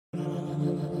The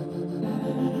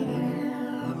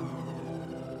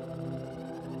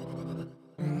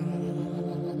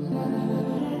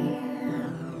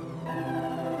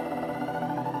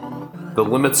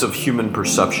limits of human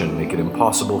perception make it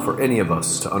impossible for any of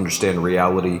us to understand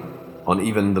reality on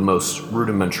even the most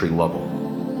rudimentary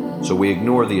level. So we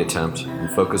ignore the attempt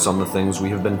and focus on the things we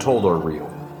have been told are real,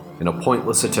 in a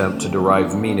pointless attempt to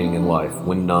derive meaning in life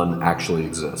when none actually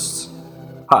exists.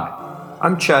 Hi,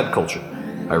 I'm Chad Culture.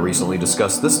 I recently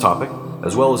discussed this topic,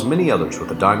 as well as many others,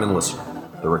 with a Diamond listener.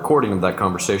 The recording of that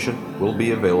conversation will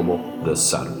be available this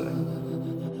Saturday.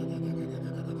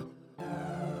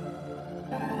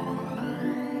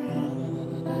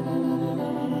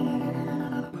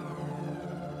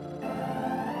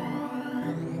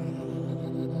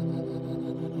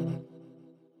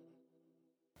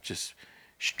 Just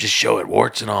show it,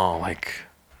 warts and all, like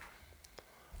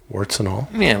Warts and all?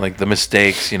 yeah, like the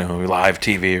mistakes, live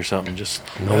TV or something. Just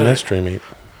No mystery meat.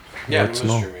 Yeah, Warts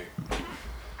and all. mystery meat.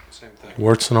 Same thing.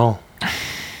 Warts and all.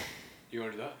 You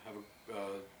want to do that? Have a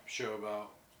show about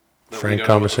Frank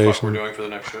conversation. What the fuck we're doing for the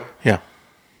next show. yeah,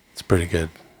 It's pretty good.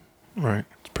 right.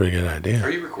 It's a pretty good idea. Are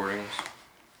you recording this?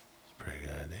 It's a pretty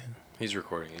good idea. He's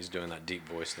recording. He's doing that deep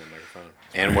voice in the microphone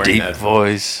and wearing Deep that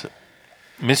voice,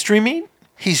 mystery meat.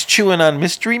 He's chewing on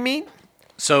mystery meat.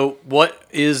 So, what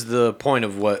is the point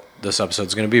of what this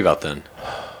episode's going to be about then?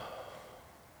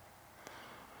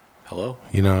 Hello?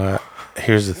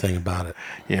 Here's the thing about it.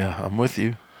 Yeah, I'm with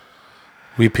you.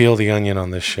 We peel the onion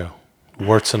on this show.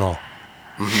 Warts and all.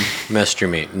 Mystery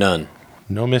meat, none.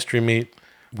 No mystery meat.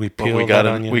 We But peel we got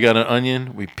that onion. we got an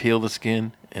onion. We peel the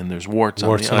skin, and there's warts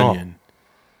Warts on and the all. onion.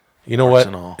 You know warts what?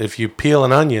 and all. If you peel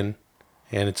an onion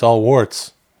and it's all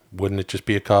warts, wouldn't it just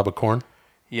be a cob of corn?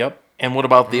 Yep. And what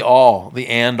about the all, the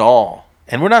and all?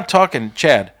 And we're not talking,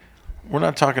 Chad. We're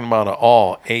not talking about an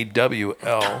all,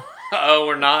 AWL. Oh,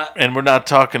 we're not? And we're not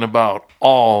talking about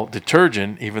all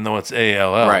detergent, even though it's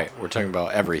ALL. Right. We're talking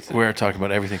about everything. We're talking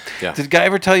about everything. Yeah. Did Guy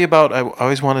ever tell you about, I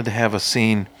always wanted to have a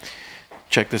scene,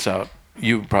 check this out.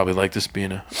 You probably like this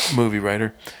being a movie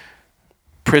writer.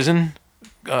 Prison,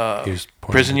 He was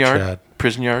pointing prison to yard, Chad.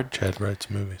 prison yard. Chad writes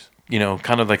movies.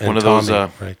 Kind of like And one of Tommy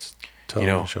those writes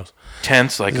television shows.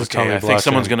 tents, like, This is okay, Tommy I think Block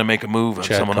someone's and going to make a move on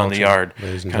Chad someone on the Culture, yard,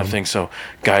 ladies and kind of thing. So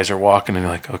guys are walking and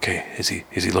they're like, okay, is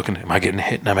he looking? Am I getting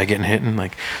hit? Am I getting hit? And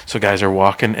like, so guys are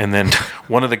walking, and then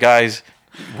one of the guys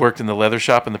worked in the leather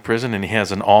shop in the prison, and he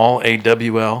has an all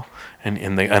AWL,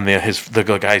 and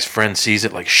the guy's friend sees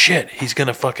it, like, shit, he's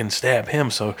gonna fucking stab him.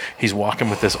 So he's walking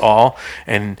with this all,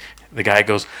 and the guy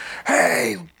goes,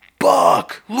 hey,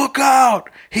 Buck, look out,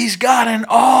 he's got an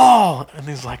all. And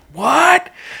he's like, what?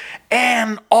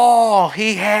 An all.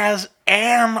 He has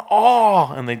an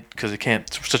all. And because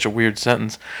it's such a weird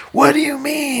sentence. What do you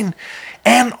mean?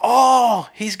 An all.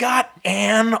 He's got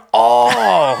an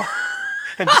all.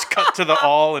 And just cut to the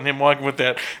all and him walking with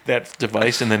that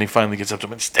device. And then he finally gets up to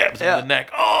him and stabs him in the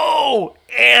neck. Oh,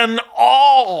 an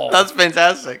all. That's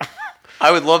fantastic.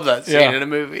 I would love that scene Yeah. in a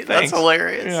movie. Thanks. That's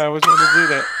hilarious. Yeah, I was going to do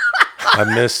that. I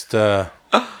missed the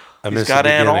got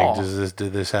an beginning. all.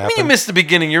 Did this I happen? mean, you missed the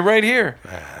beginning. You're right here.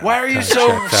 Why are you kinda so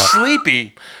checked out.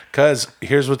 sleepy? Because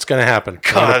here's what's going to happen.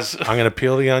 I'm going to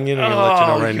peel the onion and I'm going to let you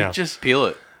know right now. Just Peel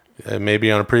it.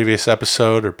 Maybe on a previous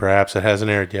episode, or perhaps it hasn't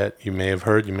aired yet. You may have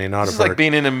heard, you may not This have is heard. like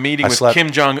being in a meeting I with slept-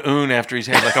 Kim Jong-un after he's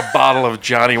had like a bottle of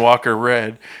Johnny Walker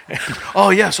Red.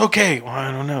 Oh, yes, okay. Well,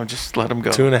 I don't know. Just let him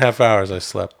go. 2.5 hours I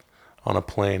slept on a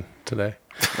plane today.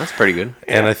 That's pretty good.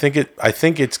 And I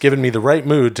think it's given me the right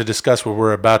mood to discuss what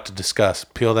we're about to discuss.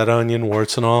 Peel that onion,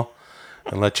 warts and all,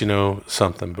 and let you know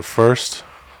something. But first,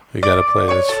 we got to play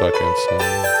this fucking song.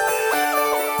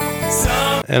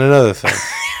 And another thing.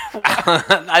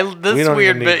 This We don't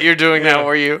weird even bit need- you're doing now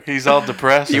where you He's all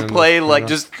depressed. play like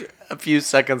just a few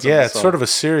seconds of Yeah, the it's song. sort of a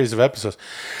series of episodes.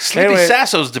 Sleepy Anyway,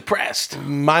 Sasso's depressed.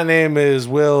 my name is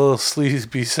Will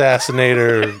Sleepy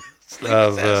Assassinator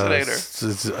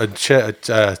of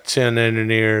chin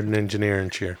engineer and engineer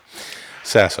and cheer.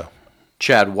 Sasso.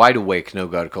 Chad, wide awake, no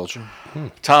God culture.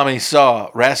 Tommy saw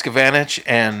Raskovanich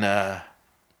and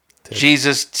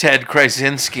Jesus Ted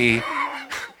Krasinski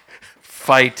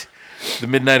fight the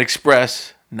Midnight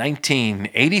Express,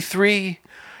 1983,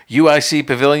 UIC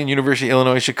Pavilion, University of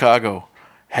Illinois, Chicago.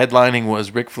 Headlining was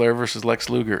Ric Flair versus Lex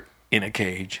Luger in a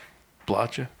cage.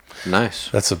 Blotcha. Nice.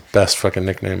 That's the best fucking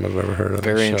nickname I've ever heard of.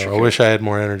 Very the show. I intricate. wish I had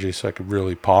more energy so I could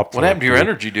really pop. What happened to your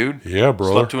energy, dude? Yeah,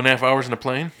 bro. Slept 2.5 hours in a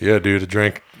plane? Yeah, dude.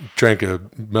 I drank a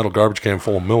metal garbage can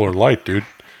full of Miller Lite, dude.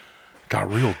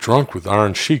 Got real drunk with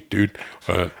Iron Sheik, dude.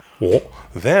 Well,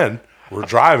 then we're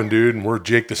driving, dude, and we're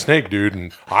Jake the Snake, dude,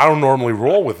 and I don't normally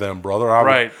roll with them, brother.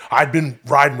 I'd been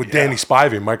riding with Danny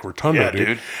Spivey and Mike Rotundo,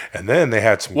 dude. And then they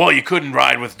had some... Well, you couldn't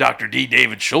ride with Dr. D.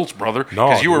 David Schultz, brother, No,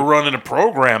 because you were dude. running a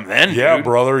program then, Yeah, dude.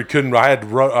 brother, he couldn't... I had to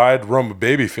run with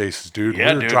baby faces, dude.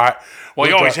 Yeah, dude. Well,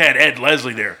 you always had Ed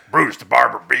Leslie there. Bruce the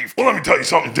Barber Beef. Well, let me tell you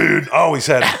something, dude. I always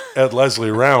had Ed Leslie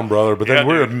around, brother. But then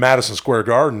we were at Madison Square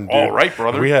Garden, dude. All right,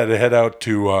 brother. We had to head out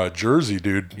to Jersey,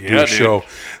 dude, do a show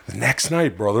the next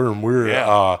night, brother. And we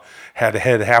had to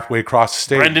head halfway across the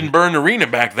state. Brendan Byrne Arena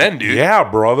back then, dude. Yeah,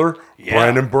 brother. Yeah.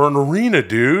 Brendan Byrne Arena,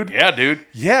 dude. Yeah, dude.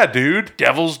 Yeah, dude.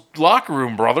 Devil's locker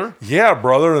room, brother. Yeah,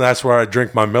 brother. And that's where I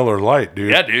drink my Miller Lite,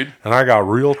 dude. Yeah, dude. And I got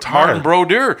real tired. Martin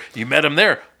Brodeur. You met him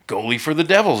there. Goalie for the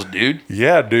Devils, dude.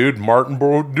 Yeah, dude. Martin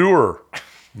Brodeur.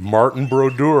 Martin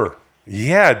Brodeur.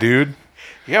 Yeah, dude.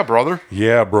 Yeah, brother.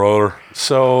 Yeah, brother.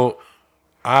 So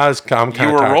I'm kind of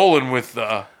You were rolling with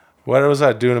What was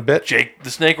I doing a bit? Jake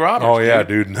the Snake Roberts. Oh, yeah,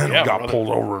 dude. And then Yeah, I got brother. pulled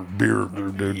over in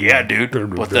beer, dude. Yeah, dude.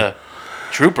 But the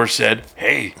trooper said,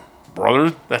 hey,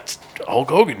 brother, that's Hulk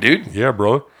Hogan, dude. Yeah,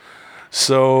 brother.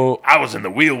 So I was in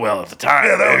the wheel well at the time.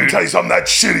 Yeah, let me tell you something. That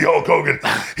shitty Hulk Hogan,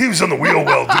 he was in the wheel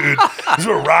well, dude. He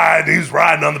was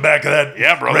riding on the back of that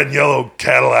brother. red and yellow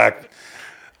Cadillac.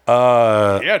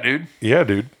 Yeah, dude. yeah,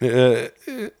 dude.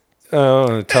 I'm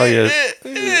gonna tell you.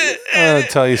 I'll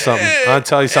tell you something.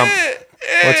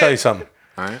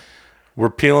 All right. We're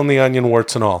peeling the onion,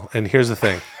 warts and all. And here's the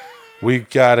thing: we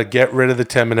gotta get rid of the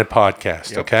 10-minute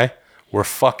podcast. Okay, we're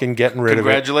fucking getting rid of it.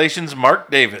 Congratulations, Mark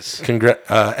Davis.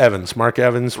 Evans, Mark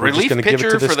Evans. We're just Relief gonna give it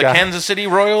pitcher to this for the guy. Kansas City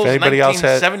Royals, If anybody else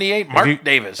had 1978, Mark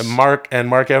Davis.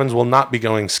 Mark Evans will not be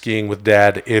going skiing with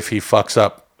Dad if he fucks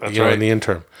up. That's in right. the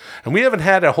interim. And we haven't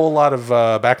had a whole lot of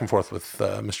back and forth with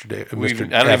Mr.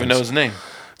 Mr. I don't even know his name.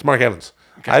 It's Mark Evans.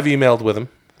 I've emailed with him.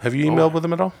 Have you emailed with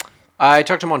him at all? I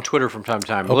talk to him on Twitter from time to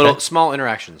time. Little small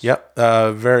interactions. Yep.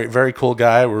 Very, very cool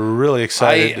guy. We're really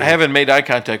excited. I haven't made eye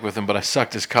contact with him, but I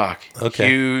sucked his cock. Okay.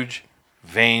 Huge,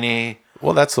 veiny,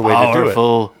 Well, that's the way to do it.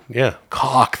 powerful Yeah.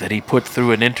 cock that he put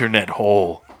through an internet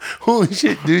hole. Holy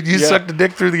shit, dude. You sucked a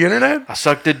dick through the internet? I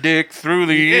sucked a dick through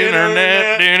the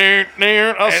internet.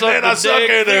 I sucked a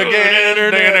dick through the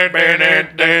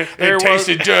internet. It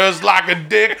tasted just like a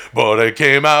dick, but it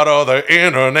came out of the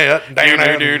internet.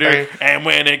 And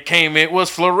when it came, it was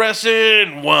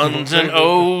fluorescent ones and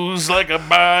O's like a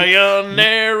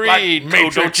binary. Like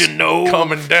Matrix Don't you know?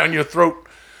 coming down your throat.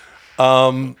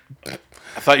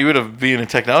 I thought you would have, being a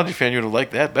technology fan, you would have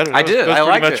liked that better. I did. That was I pretty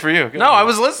liked much it. for you. No, I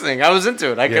was listening. I was into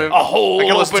it. I could have. A hole I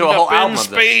could listen opened to a whole up album in of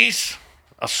this. space.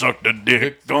 I sucked a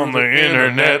dick on the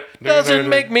internet. Doesn't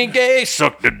make me gay.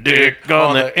 Sucked a dick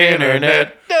on the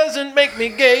internet. Doesn't make me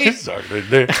gay. Sucked a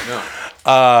dick.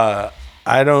 I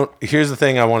don't. Here's the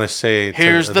thing I want to say.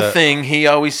 Here's the thing he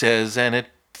always says, and it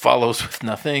follows with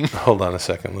nothing. Hold on a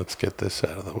second. Let's get this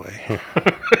out of the way here.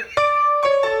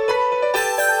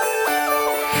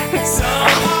 Some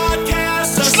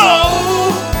podcasts are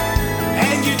slow,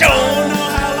 and you don't know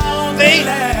how long they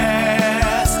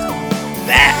last.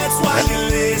 That's why you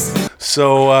listen.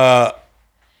 So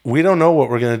we don't know what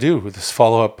we're going to do with this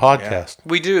follow-up podcast.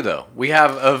 We do though. We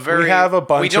have a very. We have a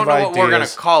bunch We don't of know what we're gonna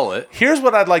ideas. call it. Here's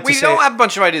what I'd like We to say. don't have a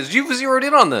bunch of ideas. You've zeroed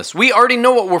in on this. We already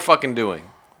know what we're fucking doing.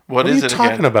 What what are is you it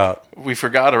talking again? about? We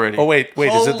forgot already. Oh, wait.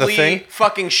 Is it the Holy thing?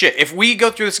 fucking shit. If we go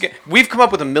through this again, we've come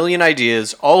up with a million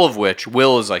ideas, all of which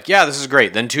Will is like, yeah, this is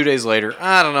great. Then 2 days later,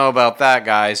 I don't know about that,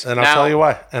 guys. And I'll tell you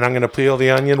why. And I'm going to peel the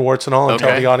onion, warts and all, and tell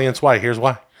Okay. the audience why. Here's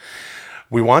why.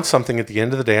 We want something at the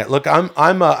end of the day. Look,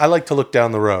 I like to look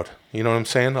down the road. You know what I'm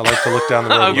saying? I like to look down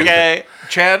the road. a little bit. Okay.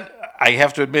 Chad, I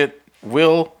have to admit,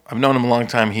 Will, I've known him a long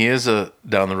time. He is a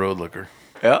down the road looker.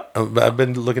 Yeah. I've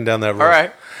been looking down that road. All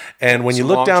right. And when you Some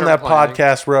look down that long-term planning.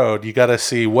 podcast road, you got to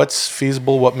see what's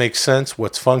feasible, what makes sense,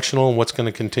 what's functional, and what's going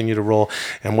to continue to roll,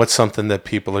 and what's something that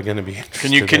people are going to be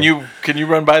interested Can you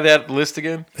run by that list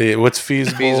again? in. What's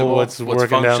feasible, what's working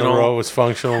down the functional. road, what's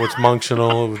functional, what's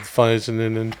functional, what's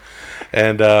functioning,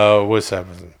 and what's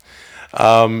happening.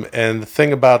 And the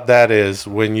thing about that is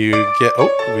when you get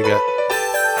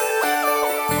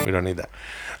we don't need that.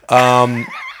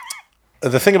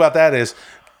 The thing about that is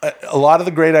a lot of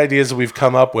the great ideas that we've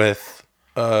come up with.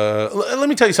 Let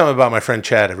me tell you something about my friend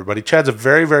Chad. Everybody, Chad's a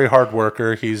very, very hard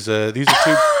worker. These are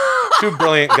two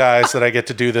brilliant guys that I get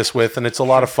to do this with, and it's a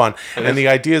lot of fun. And the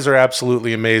ideas are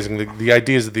absolutely amazing. The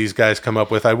ideas that these guys come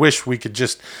up with. I wish we could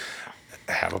just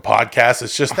have a podcast.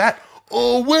 It's just that.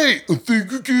 Oh wait, I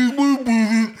think I came up with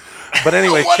it. But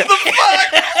anyway,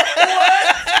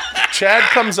 Chad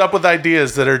comes up with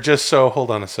ideas that are just so.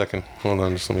 Hold on a second. Hold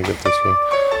on, just let me get this one.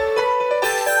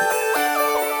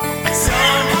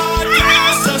 Some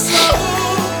podcasts are slow,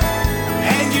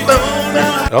 and you don't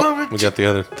We got the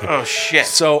other thing. Oh shit!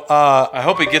 So, I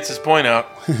hope he gets his point out.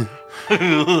 I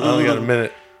only got a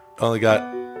minute. Only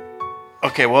got.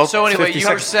 Okay, well. So anyway, 50 you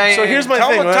were seconds. saying. So here's my tell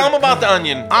thing. him about the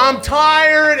onion. I'm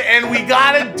tired, and we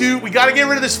gotta get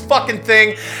rid of this fucking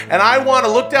thing. And I want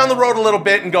to look down the road a little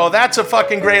bit and go, that's a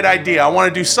fucking great idea. I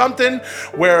want to do something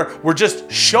where we're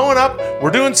just showing up, we're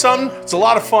doing something. It's a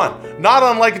lot of fun, not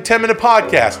unlike a 10-minute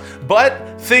podcast.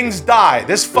 But things die.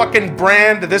 This fucking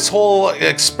brand, this whole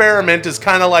experiment is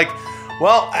kind of like,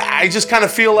 well, I just kind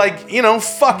of feel like,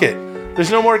 fuck it. There's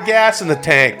no more gas in the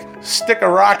tank. Stick a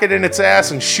rocket in its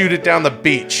ass and shoot it down the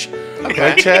beach. Okay,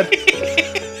 right, Chad?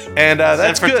 And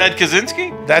that's for good. Ted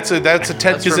Kaczynski? That's a Ted from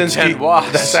Kaczynski. Ted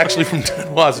Was. That's actually from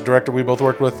Ted Was, a director we both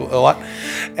worked with a lot.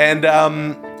 And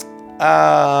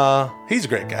he's a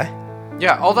great guy.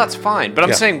 Yeah, all that's fine. But I'm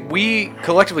Yeah. saying we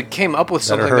collectively came up with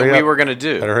something hurry that we up. were going to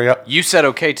do. Better hurry up. You said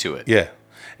okay to it. Yeah.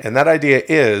 And that idea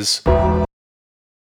is